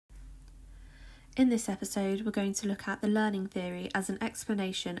In this episode, we're going to look at the learning theory as an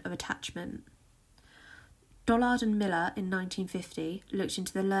explanation of attachment. Dollard and Miller in 1950 looked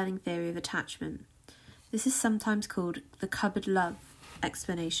into the learning theory of attachment. This is sometimes called the cupboard love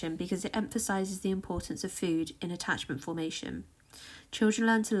explanation because it emphasises the importance of food in attachment formation. Children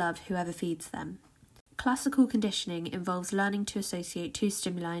learn to love whoever feeds them. Classical conditioning involves learning to associate two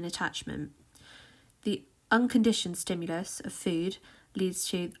stimuli in attachment. The unconditioned stimulus of food leads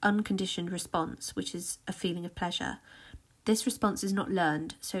to unconditioned response, which is a feeling of pleasure. This response is not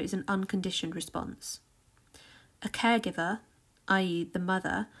learned, so it is an unconditioned response. A caregiver, i.e. the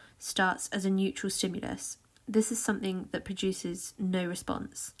mother, starts as a neutral stimulus. This is something that produces no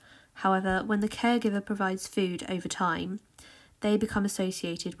response. However, when the caregiver provides food over time, they become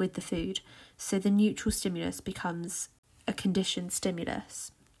associated with the food, so the neutral stimulus becomes a conditioned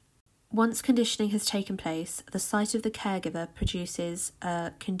stimulus. Once conditioning has taken place, the sight of the caregiver produces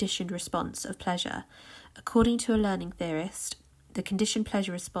a conditioned response of pleasure. According to a learning theorist, the conditioned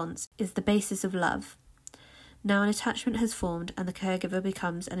pleasure response is the basis of love. Now an attachment has formed and the caregiver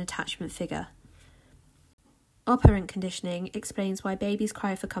becomes an attachment figure. Operant conditioning explains why babies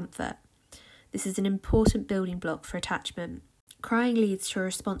cry for comfort. This is an important building block for attachment. Crying leads to a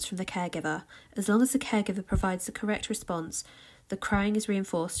response from the caregiver. As long as the caregiver provides the correct response, the crying is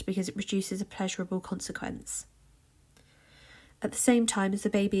reinforced because it produces a pleasurable consequence. At the same time as the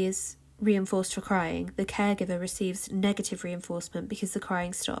baby is reinforced for crying, the caregiver receives negative reinforcement because the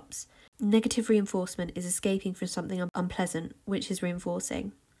crying stops. Negative reinforcement is escaping from something unpleasant, which is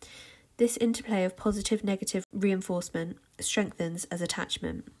reinforcing. This interplay of positive-negative reinforcement strengthens as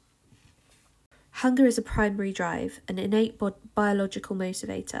attachment. Hunger is a primary drive, an innate biological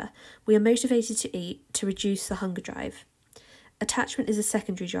motivator. We are motivated to eat to reduce the hunger drive. Attachment is a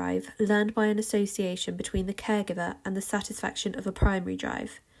secondary drive, learned by an association between the caregiver and the satisfaction of a primary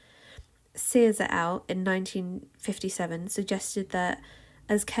drive. Sears et al. In 1957 suggested that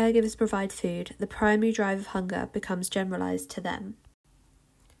as caregivers provide food, the primary drive of hunger becomes generalised to them.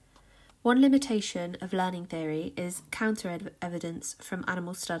 One limitation of learning theory is counter-evidence from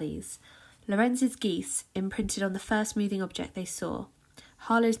animal studies. Lorenz's geese imprinted on the first moving object they saw.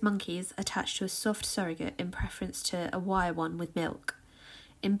 Harlow's monkeys attached to a soft surrogate in preference to a wire one with milk.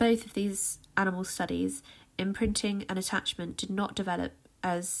 In both of these animal studies, imprinting and attachment did not develop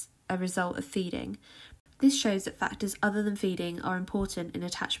as a result of feeding. This shows that factors other than feeding are important in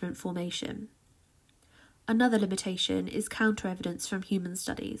attachment formation. Another limitation is counter-evidence from human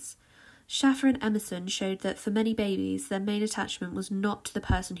studies. Schaffer and Emerson showed that for many babies, their main attachment was not to the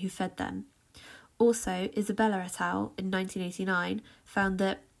person who fed them. Also, Isabella et al. In 1989 found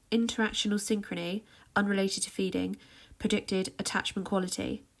that interactional synchrony, unrelated to feeding, predicted attachment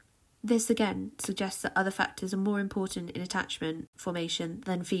quality. This again suggests that other factors are more important in attachment formation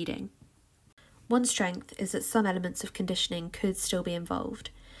than feeding. One strength is that some elements of conditioning could still be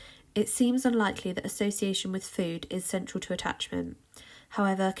involved. It seems unlikely that association with food is central to attachment.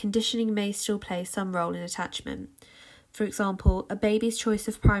 However, conditioning may still play some role in attachment. For example, a baby's choice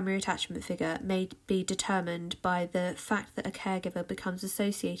of primary attachment figure may be determined by the fact that a caregiver becomes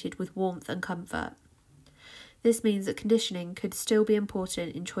associated with warmth and comfort. This means that conditioning could still be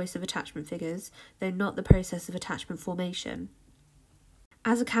important in choice of attachment figures, though not the process of attachment formation.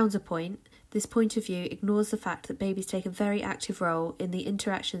 As a counterpoint, this point of view ignores the fact that babies take a very active role in the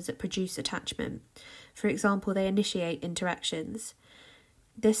interactions that produce attachment. For example, they initiate interactions.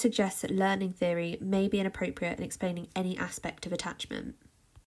 This suggests that learning theory may be inappropriate in explaining any aspect of attachment.